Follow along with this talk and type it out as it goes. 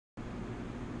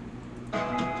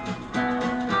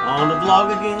on the vlog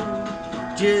again.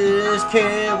 Just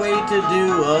can't wait to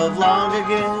do a vlog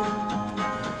again.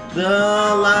 The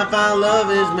life I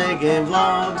love is making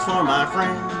vlogs for my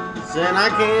friends, and I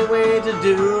can't wait to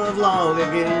do a vlog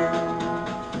again.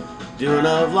 Doing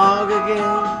a vlog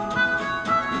again.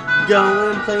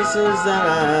 Going places that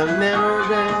I've never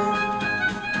been.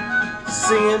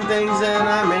 Seeing things that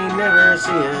I may never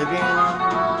see again.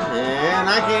 And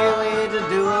I can't wait to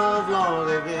do a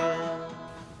vlog again.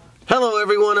 Hello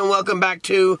everyone and welcome back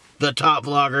to The Top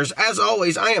Vloggers. As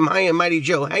always, I am High and Mighty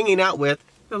Joe, hanging out with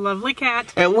the lovely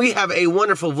cat. And we have a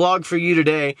wonderful vlog for you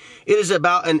today. It is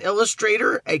about an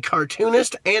illustrator, a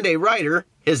cartoonist, and a writer.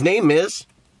 His name is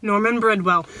Norman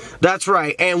Bridwell. That's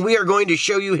right, and we are going to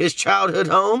show you his childhood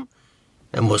home,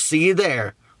 and we'll see you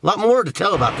there. A lot more to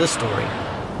tell about this story.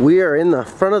 We are in the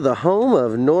front of the home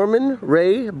of Norman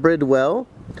Ray Bridwell.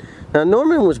 Now,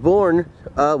 Norman was born,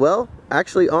 well,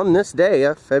 actually on this day,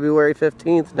 February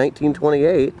 15th,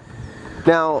 1928.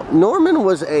 Now, Norman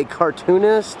was a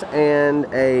cartoonist and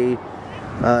a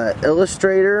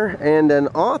illustrator and an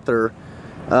author.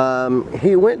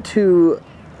 He went to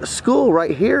school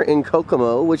right here in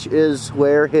Kokomo, which is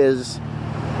where his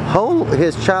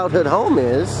childhood home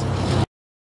is.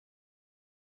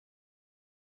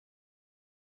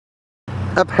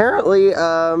 Apparently,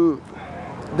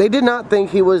 they did not think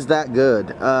he was that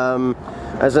good.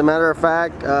 As a matter of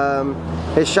fact,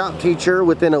 his shop teacher,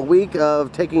 within a week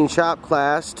of taking shop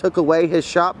class, took away his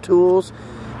shop tools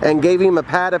and gave him a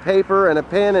pad of paper and a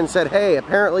pen and said, "Hey,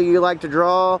 apparently you like to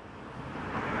draw.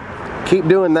 Keep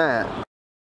doing that."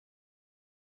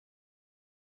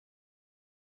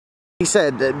 He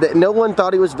said that no one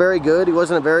thought he was very good. He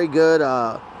wasn't a very good,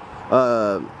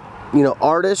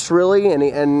 artist, really,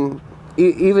 and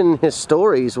even his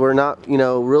stories were not,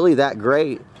 really that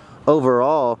great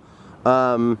overall.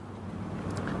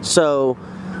 So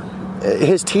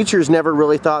his teachers never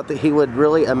really thought that he would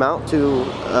really amount to,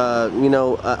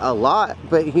 a lot,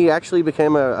 but he actually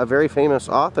became a very famous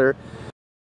author.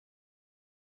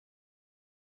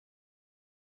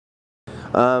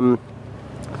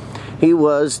 He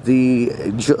was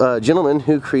the gentleman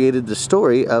who created the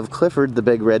story of Clifford the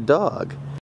Big Red Dog.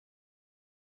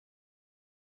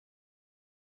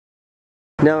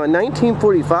 Now, in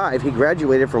 1945, he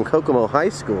graduated from Kokomo High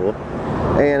School,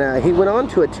 and he went on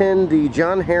to attend the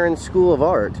John Herron School of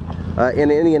Art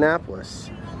in Indianapolis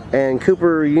and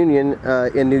Cooper Union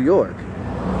in New York.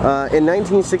 In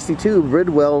 1962,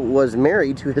 Bridwell was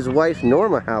married to his wife,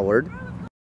 Norma Howard,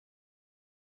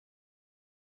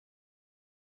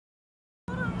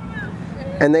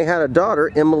 and they had a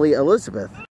daughter, Emily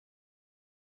Elizabeth,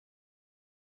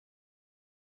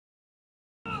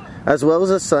 as well as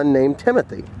a son named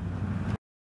Timothy.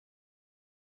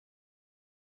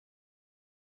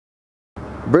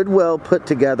 Bridwell put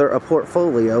together a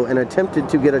portfolio and attempted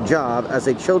to get a job as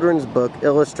a children's book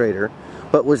illustrator,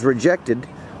 but was rejected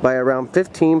by around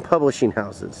 15 publishing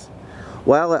houses.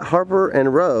 While at Harper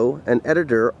and Row, an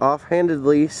editor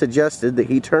offhandedly suggested that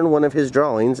he turn one of his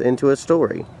drawings into a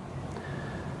story.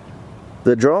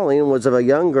 The drawing was of a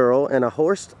young girl and a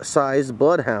horse-sized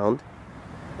bloodhound,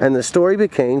 and the story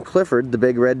became Clifford the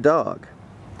Big Red Dog.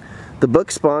 The book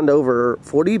spawned over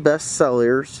 40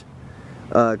 bestsellers,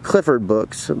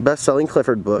 best-selling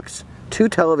Clifford books, 2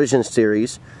 television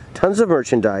series, tons of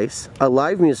merchandise, a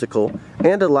live musical,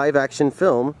 and a live-action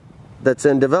film that's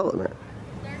in development.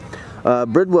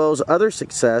 Bridwell's other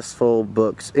successful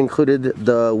books included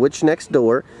The Witch Next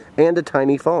Door and A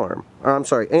Tiny Family.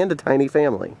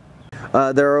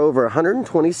 There are over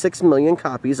 126 million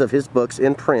copies of his books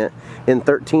in print in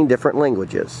 13 different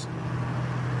languages.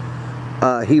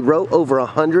 He wrote over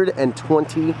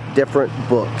 120 different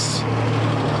books.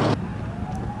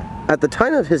 At the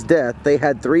time of his death, they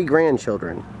had 3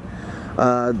 grandchildren.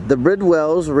 The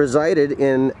Bridwells resided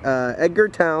in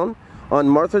Edgartown on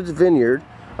Martha's Vineyard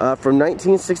from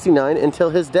 1969 until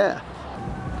his death.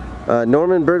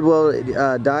 Norman Bridwell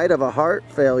died of a heart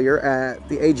failure at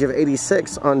the age of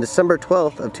 86 on December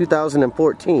 12th of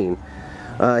 2014.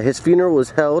 His funeral was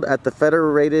held at the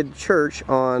Federated Church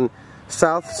on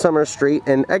South Summer Street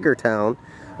in Edgartown,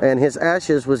 and his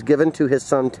ashes was given to his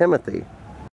son Timothy.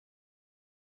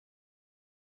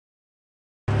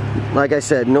 Like I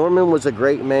said, Norman was a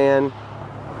great man.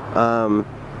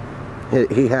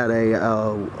 He had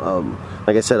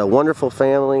like I said, a wonderful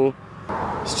family.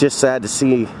 It's just sad to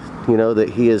see, that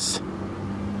he is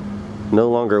no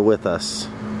longer with us.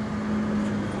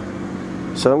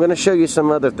 So I'm going to show you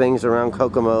some other things around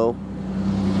Kokomo.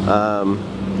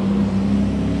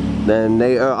 Then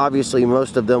they obviously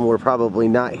most of them were probably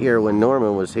not here when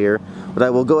Norman was here, but I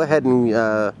will go ahead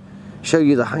and show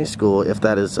you the high school if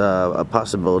that is a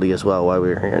possibility as well while we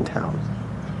were here in town.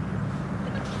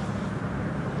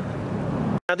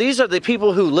 Now these are the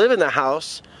people who live in the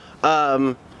house,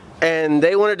 and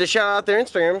they wanted to shout out their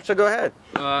Instagram, so go ahead.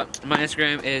 My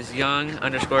Instagram is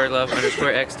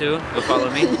young_love_x2. Go follow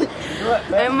me.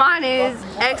 And mine is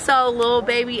XO Little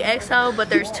Baby XO, but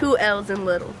there's 2 L's in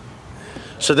little.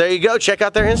 So there you go, check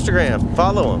out their Instagram,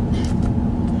 follow them.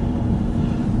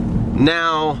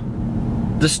 Now,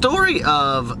 the story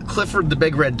of Clifford the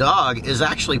Big Red Dog is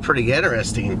actually pretty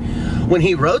interesting. When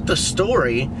he wrote the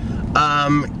story,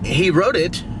 he wrote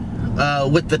it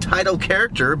with the title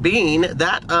character being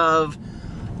that of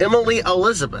Emily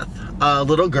Elizabeth, a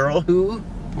little girl who,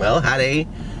 well, had a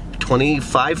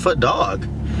 25-foot dog,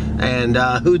 and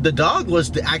who the dog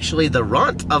was actually the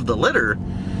runt of the litter.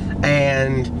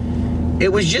 And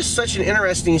it was just such an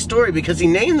interesting story because he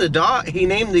named the dog, he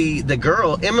named the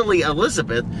girl Emily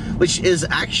Elizabeth, which is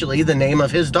actually the name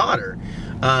of his daughter.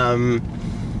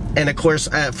 And of course,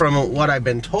 from what I've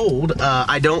been told,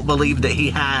 I don't believe that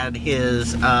he had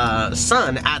his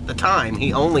son at the time.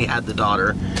 He only had the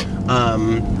daughter,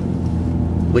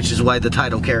 which is why the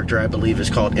title character, I believe, is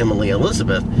called Emily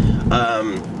Elizabeth.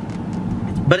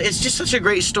 But it's just such a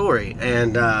great story,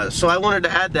 and so I wanted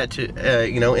to add that to,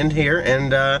 you know, in here,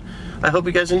 and I hope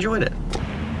you guys enjoyed it.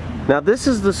 Now this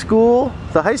is the school,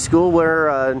 the high school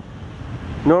where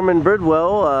Norman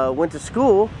Bridwell went to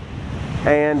school,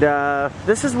 and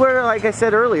this is where, like I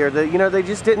said earlier, that, you know, they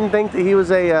just didn't think that he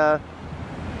was a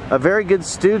very good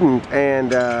student,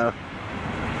 and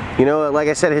you know, like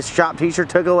I said, his shop teacher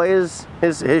took away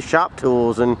his shop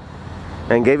tools and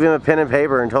gave him a pen and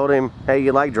paper and told him, hey,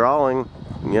 you like drawing,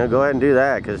 you know, go ahead and do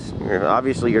that, because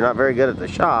obviously you're not very good at the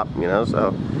shop, you know.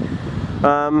 So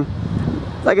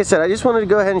like I said, I just wanted to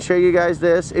go ahead and show you guys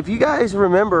this. If you guys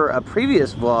remember a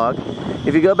previous vlog,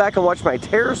 if you go back and watch my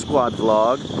Terror Squad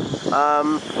vlog,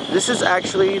 this is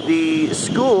actually the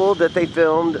school that they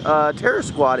filmed Terror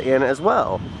Squad in as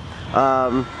well.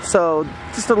 So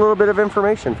just a little bit of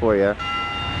information for you.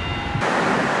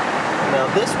 Now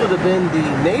this would have been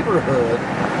the neighborhood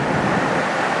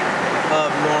of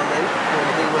Norman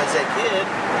when he was a kid.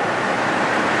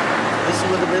 This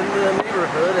would have been the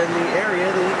neighborhood and the area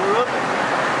that he grew up in.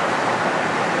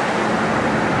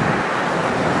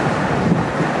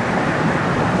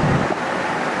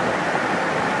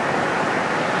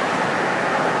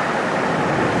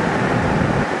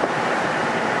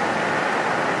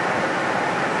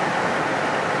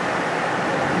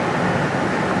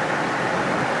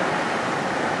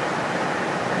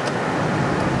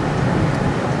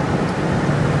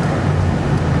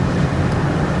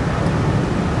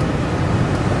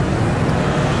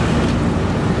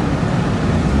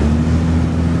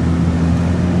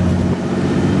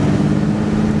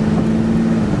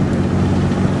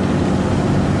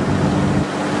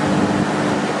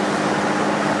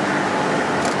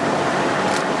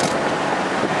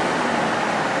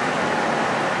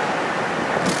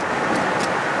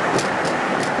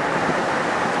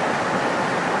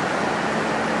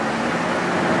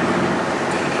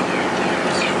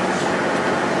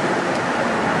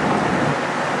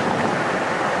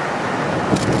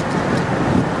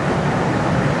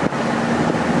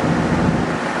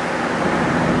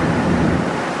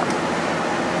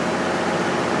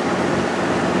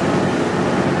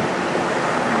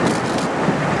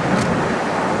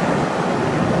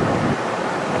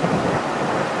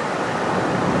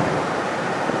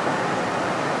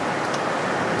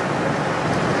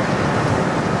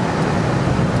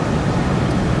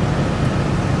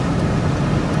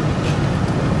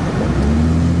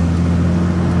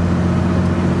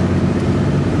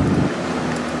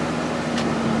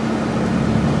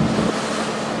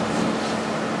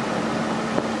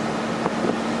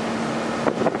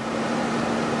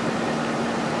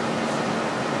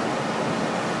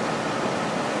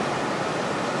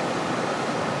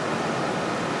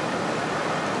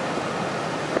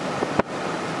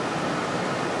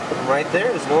 Right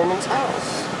there is Norman's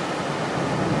house.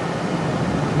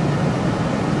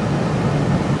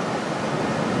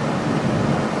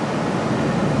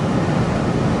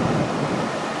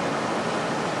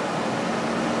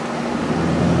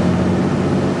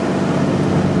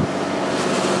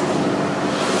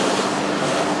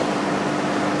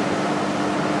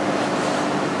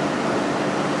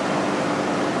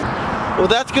 Well,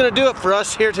 that's going to do it for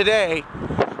us here today.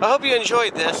 I hope you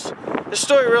enjoyed this. This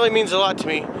story really means a lot to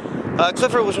me.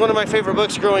 Clifford was one of my favorite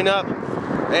books growing up,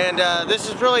 and this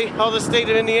is really all the state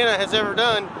of Indiana has ever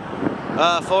done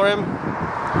for him,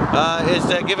 is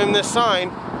to give him this sign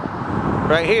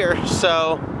right here.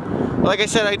 So, like I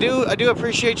said, I do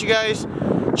appreciate you guys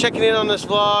checking in on this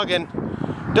vlog, and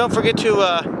don't forget to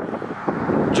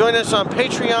join us on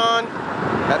Patreon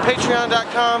at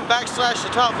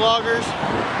patreon.com/thetopvlogers.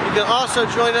 You can also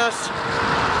join us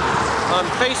on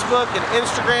Facebook and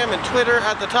Instagram and Twitter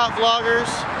at thetopvlogers.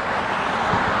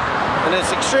 And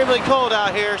it's extremely cold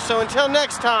out here, so until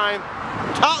next time,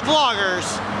 Top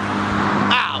Vloggers.